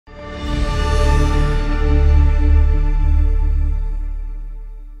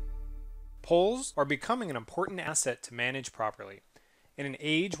Poles are becoming an important asset to manage properly. In an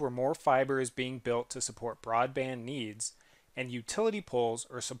age where more fiber is being built to support broadband needs, and utility poles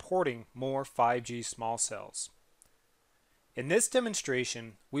are supporting more 5G small cells. In this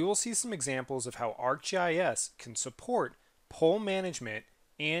demonstration, we will see some examples of how ArcGIS can support pole management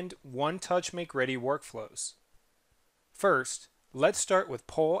and one-touch make-ready workflows. First, let's start with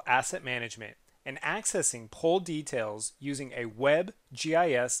pole asset management and accessing pole details using a web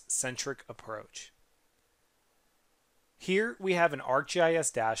GIS-centric approach. Here we have an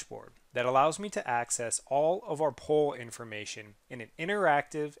ArcGIS dashboard that allows me to access all of our pole information in an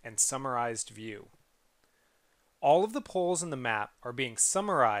interactive and summarized view. All of the poles in the map are being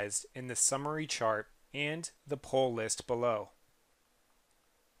summarized in the summary chart and the pole list below.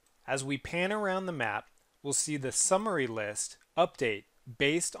 As we pan around the map, we'll see the summary list update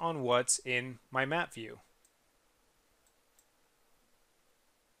based on what's in my map view.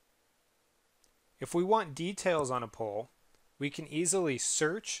 If we want details on a pole, we can easily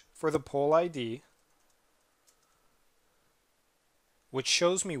search for the pole ID, which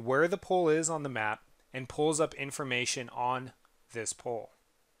shows me where the pole is on the map and pulls up information on this pole.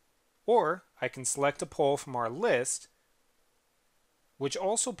 Or I can select a pole from our list, which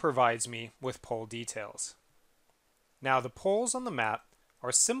also provides me with pole details. Now the poles on the map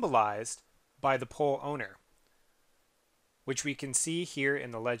are symbolized by the pole owner, which we can see here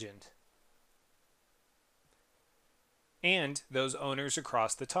in the legend, and those owners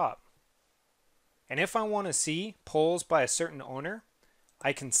across the top. And if I want to see poles by a certain owner,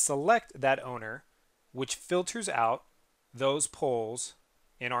 I can select that owner, which filters out those poles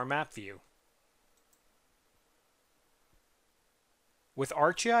in our map view. With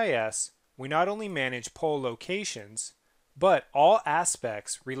ArcGIS, we not only manage pole locations, but all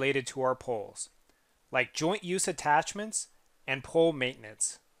aspects related to our poles, like joint use attachments and pole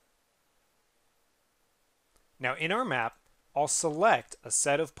maintenance. Now in our map, I'll select a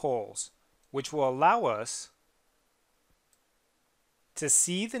set of poles, which will allow us to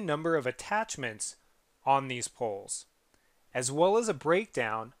see the number of attachments on these poles, as well as a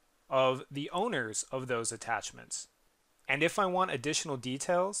breakdown of the owners of those attachments. And if I want additional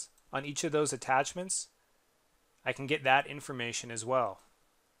details on each of those attachments, I can get that information as well.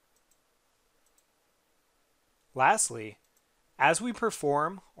 Lastly, as we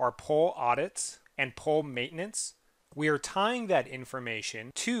perform our pole audits and pole maintenance, we are tying that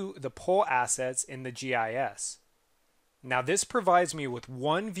information to the pole assets in the GIS. Now this provides me with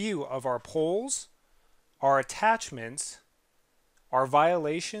one view of our poles, our attachments, our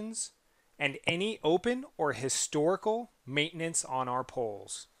violations, and any open or historical maintenance on our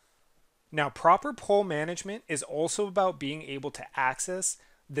poles. Now, proper pole management is also about being able to access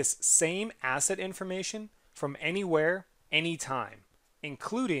this same asset information from anywhere, anytime,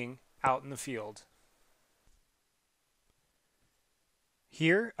 including out in the field.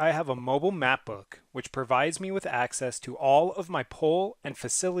 Here I have a mobile map book which provides me with access to all of my pole and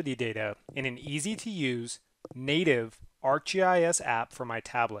facility data in an easy-to-use, native ArcGIS app for my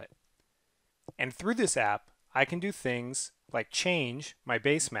tablet. And through this app, I can do things like change my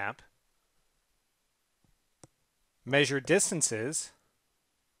base map, measure distances,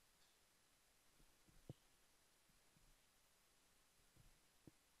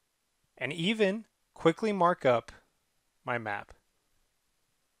 and even quickly mark up my map.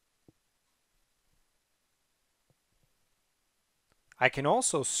 I can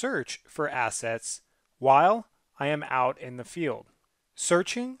also search for assets while I am out in the field.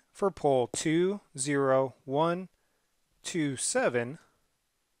 Searching for pole 20127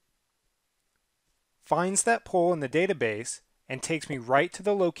 finds that pole in the database and takes me right to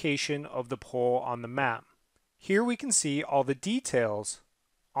the location of the pole on the map. Here we can see all the details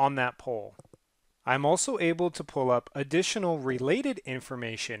on that pole. I'm also able to pull up additional related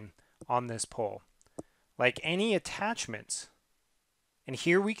information on this pole, like any attachments. And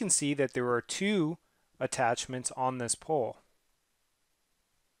here we can see that there are 2 attachments on this pole.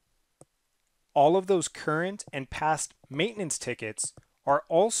 All of those current and past maintenance tickets are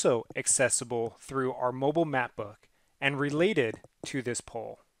also accessible through our mobile map book and related to this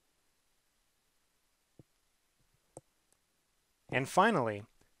pole. And finally,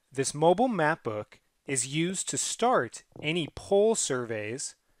 this mobile map book is used to start any pole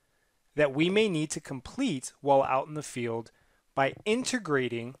surveys that we may need to complete while out in the field by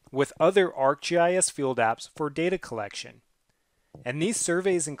integrating with other ArcGIS field apps for data collection. And these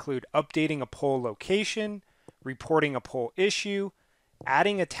surveys include updating a pole location, reporting a pole issue,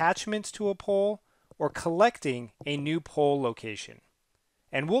 adding attachments to a pole, or collecting a new pole location.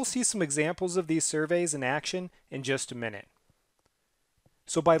 And we'll see some examples of these surveys in action in just a minute.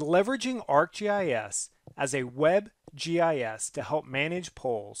 So by leveraging ArcGIS as a web GIS to help manage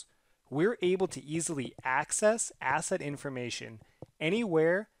poles, we're able to easily access asset information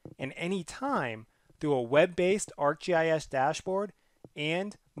anywhere and anytime through a web-based ArcGIS dashboard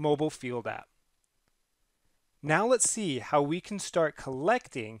and mobile field app. Now let's see how we can start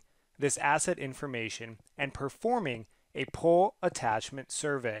collecting this asset information and performing a pole attachment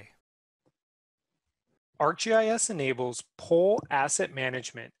survey. ArcGIS enables pole asset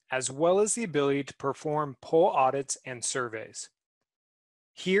management as well as the ability to perform pole audits and surveys.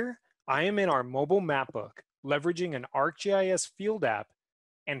 Here, I am in our mobile map book, leveraging an ArcGIS field app,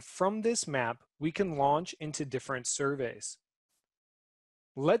 and from this map, we can launch into different surveys.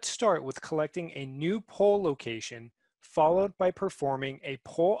 Let's start with collecting a new pole location, followed by performing a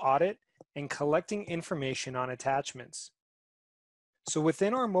pole audit and collecting information on attachments. So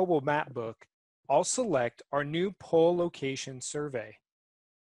within our mobile map book, I'll select our new pole location survey.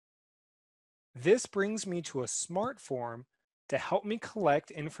 This brings me to a smart form to help me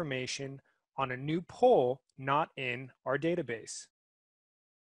collect information on a new pole not in our database.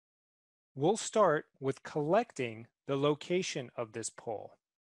 We'll start with collecting the location of this pole.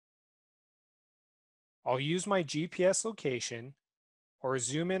 I'll use my GPS location or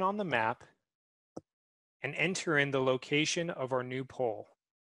zoom in on the map and enter in the location of our new pole.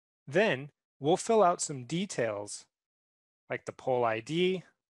 Then we'll fill out some details like the pole ID,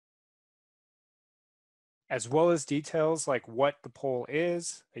 as well as details like what the pole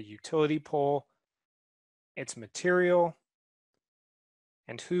is, a utility pole, its material,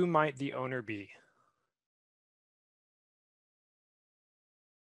 and who might the owner be.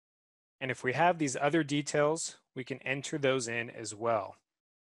 And if we have these other details, we can enter those in as well.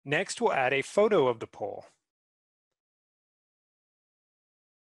 Next, we'll add a photo of the pole.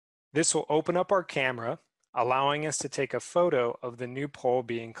 This will open up our camera, allowing us to take a photo of the new pole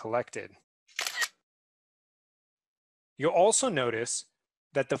being collected. You'll also notice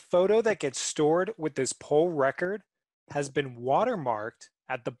that the photo that gets stored with this pole record has been watermarked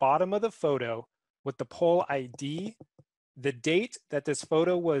at the bottom of the photo with the pole ID, the date that this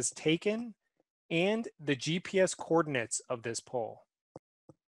photo was taken, and the GPS coordinates of this pole.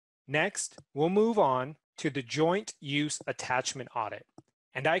 Next, we'll move on to the joint use attachment audit,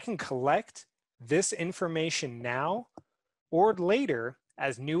 and I can collect this information now or later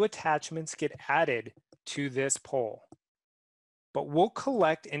as new attachments get added to this pole. But we'll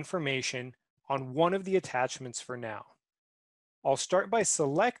collect information on one of the attachments for now. I'll start by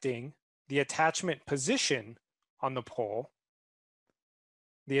selecting the attachment position on the pole,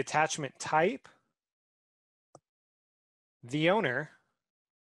 the attachment type, the owner,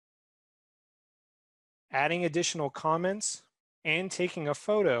 adding additional comments, and taking a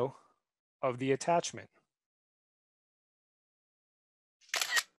photo of the attachment.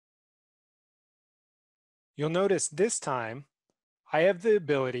 You'll notice this time I have the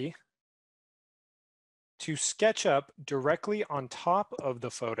ability to sketch up directly on top of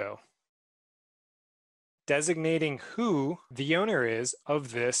the photo, designating who the owner is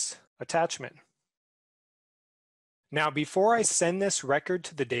of this attachment. Now, before I send this record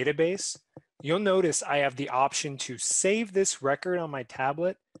to the database, you'll notice I have the option to save this record on my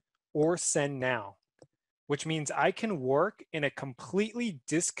tablet or send now, which means I can work in a completely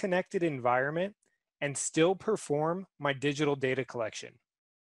disconnected environment and still perform my digital data collection.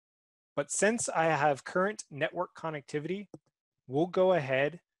 But since I have current network connectivity, we'll go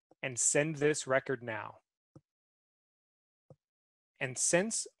ahead and send this record now. And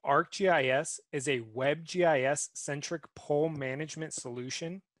since ArcGIS is a WebGIS-centric pole management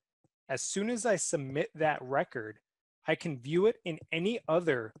solution, as soon as I submit that record, I can view it in any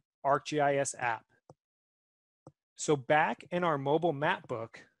other ArcGIS app. So back in our mobile map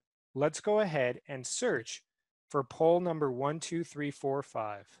book, let's go ahead and search for pole number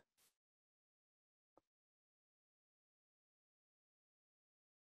 12345.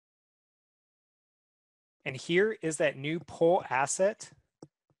 And here is that new pole asset,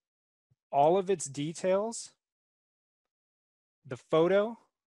 all of its details, the photo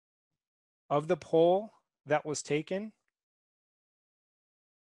of the pole that was taken,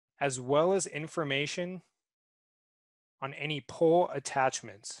 as well as information on any pole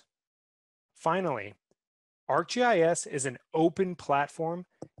attachments. Finally, ArcGIS is an open platform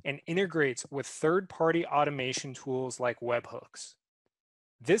and integrates with third-party automation tools like webhooks.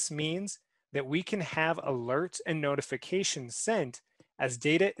 This means that we can have alerts and notifications sent as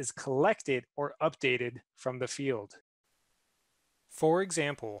data is collected or updated from the field. For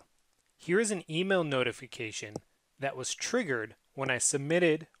example, here is an email notification that was triggered when I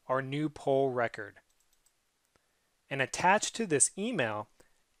submitted our new pole record. And attached to this email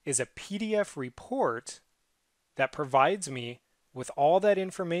is a PDF report that provides me with all that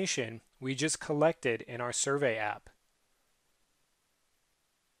information we just collected in our survey app.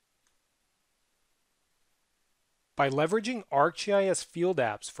 By leveraging ArcGIS field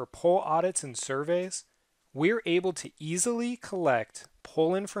apps for pole audits and surveys, we're able to easily collect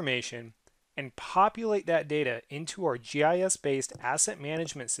pole information and populate that data into our GIS-based asset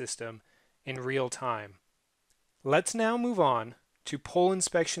management system in real time. Let's now move on to pole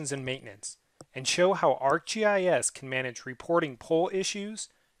inspections and maintenance and show how ArcGIS can manage reporting pole issues,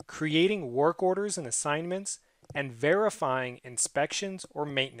 creating work orders and assignments, and verifying inspections or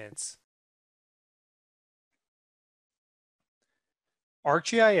maintenance.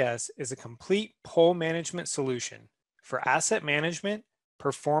 ArcGIS is a complete pole management solution for asset management,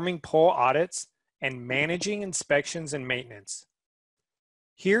 performing pole audits, and managing inspections and maintenance.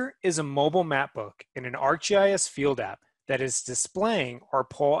 Here is a mobile map book in an ArcGIS field app that is displaying our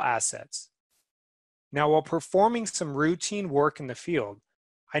pole assets. Now, while performing some routine work in the field,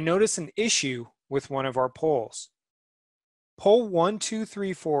 I notice an issue with one of our poles. Pole 1, 2,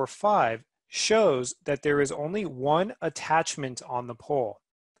 3, 4, 5 shows that there is only one attachment on the pole,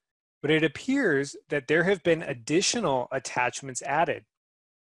 but it appears that there have been additional attachments added.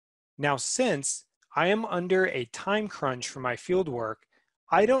 Now, since I am under a time crunch for my field work,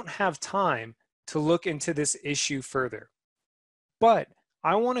 I don't have time to look into this issue further. But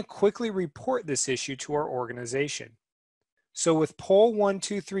I want to quickly report this issue to our organization. So with pole 1,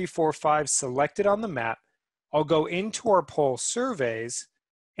 2, 3, 4, 5 selected on the map, I'll go into our pole surveys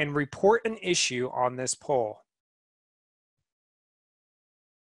and report an issue on this pole.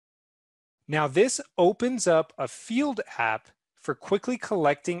 Now this opens up a field app for quickly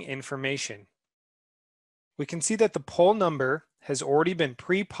collecting information. We can see that the pole number has already been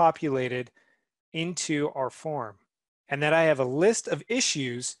pre-populated into our form, and that I have a list of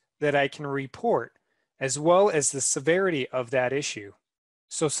issues that I can report, as well as the severity of that issue.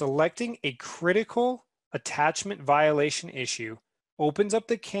 So selecting a critical attachment violation issue opens up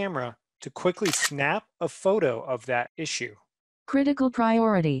the camera to quickly snap a photo of that issue. Critical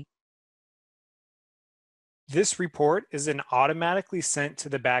priority. This report is then automatically sent to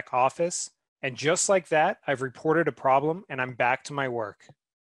the back office, and just like that, I've reported a problem and I'm back to my work.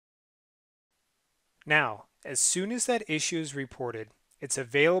 Now, as soon as that issue is reported, it's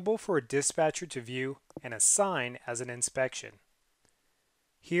available for a dispatcher to view and assign as an inspection.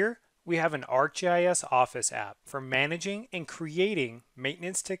 Here, we have an ArcGIS Office app for managing and creating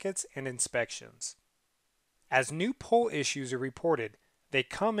maintenance tickets and inspections. As new pole issues are reported, they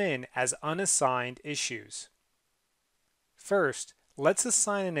come in as unassigned issues. First, let's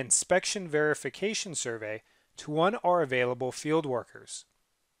assign an inspection verification survey to one of our available field workers.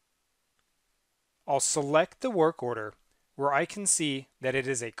 I'll select the work order where I can see that it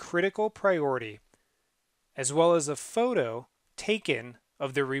is a critical priority, as well as a photo taken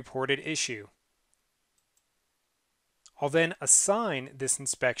of the reported issue. I'll then assign this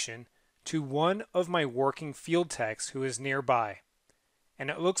inspection to one of my working field techs who is nearby. And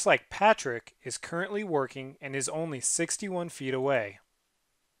it looks like Patrick is currently working and is only 61 feet away.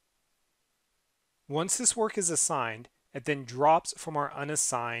 Once this work is assigned, it then drops from our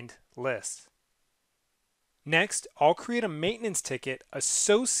unassigned list. Next, I'll create a maintenance ticket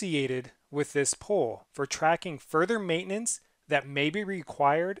associated with this pole for tracking further maintenance that may be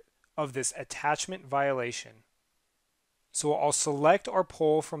required of this attachment violation. So I'll select our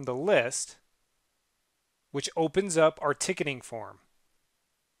pole from the list, which opens up our ticketing form.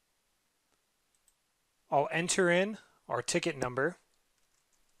 I'll enter in our ticket number,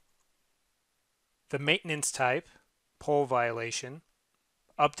 the maintenance type, pole violation,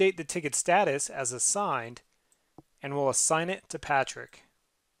 update the ticket status as assigned, and we'll assign it to Patrick.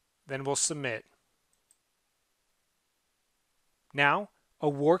 Then we'll submit. Now, a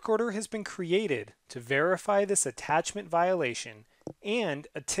work order has been created to verify this attachment violation, and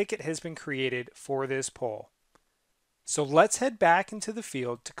a ticket has been created for this pole. So let's head back into the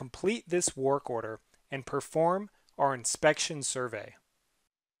field to complete this work order and perform our inspection survey.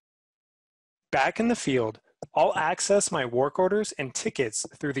 Back in the field, I'll access my work orders and tickets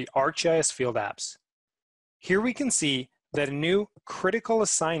through the ArcGIS field apps. Here we can see that a new critical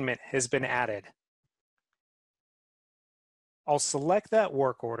assignment has been added. I'll select that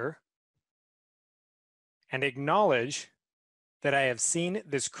work order and acknowledge that I have seen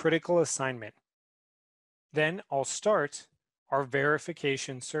this critical assignment. Then I'll start our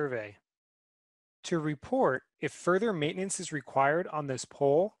verification survey. To report if further maintenance is required on this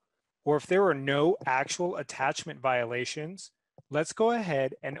pole, or if there are no actual attachment violations, let's go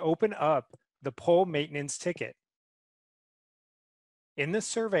ahead and open up the pole maintenance ticket. In the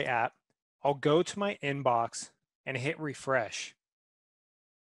survey app, I'll go to my inbox and hit refresh.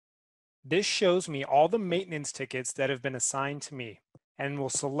 This shows me all the maintenance tickets that have been assigned to me and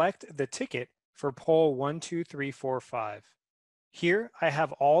will select the ticket for pole 12345. Here I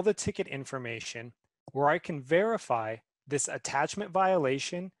have all the ticket information where I can verify this attachment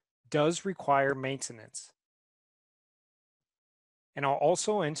violation does require maintenance. And I'll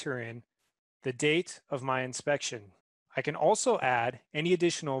also enter in the date of my inspection. I can also add any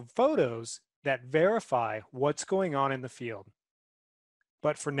additional photos that verify what's going on in the field.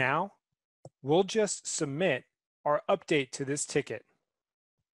 But for now, we'll just submit our update to this ticket,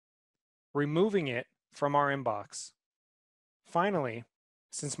 removing it from our inbox. Finally,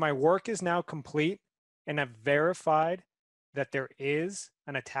 since my work is now complete and I've verified that there is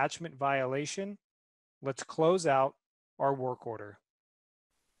an attachment violation, let's close out our work order.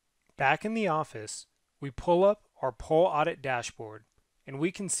 Back in the office, we pull up our pole audit dashboard and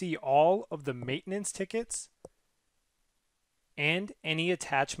we can see all of the maintenance tickets and any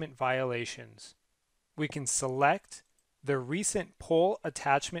attachment violations. We can select the recent pole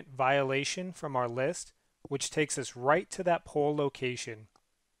attachment violation from our list, which takes us right to that pole location.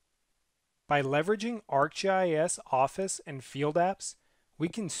 By leveraging ArcGIS Office and Field Apps, we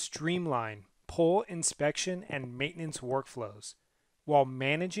can streamline pole inspection and maintenance workflows while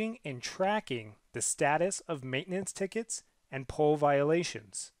managing and tracking the status of maintenance tickets and pole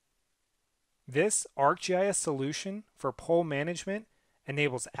violations. This ArcGIS solution for pole management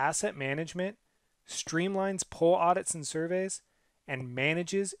enables asset management, streamlines pole audits and surveys, and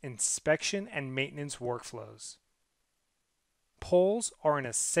manages inspection and maintenance workflows. Poles are an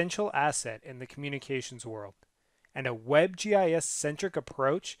essential asset in the communications world, and a WebGIS-centric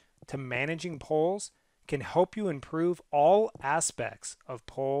approach to managing poles can help you improve all aspects of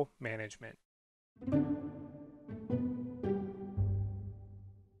pole management.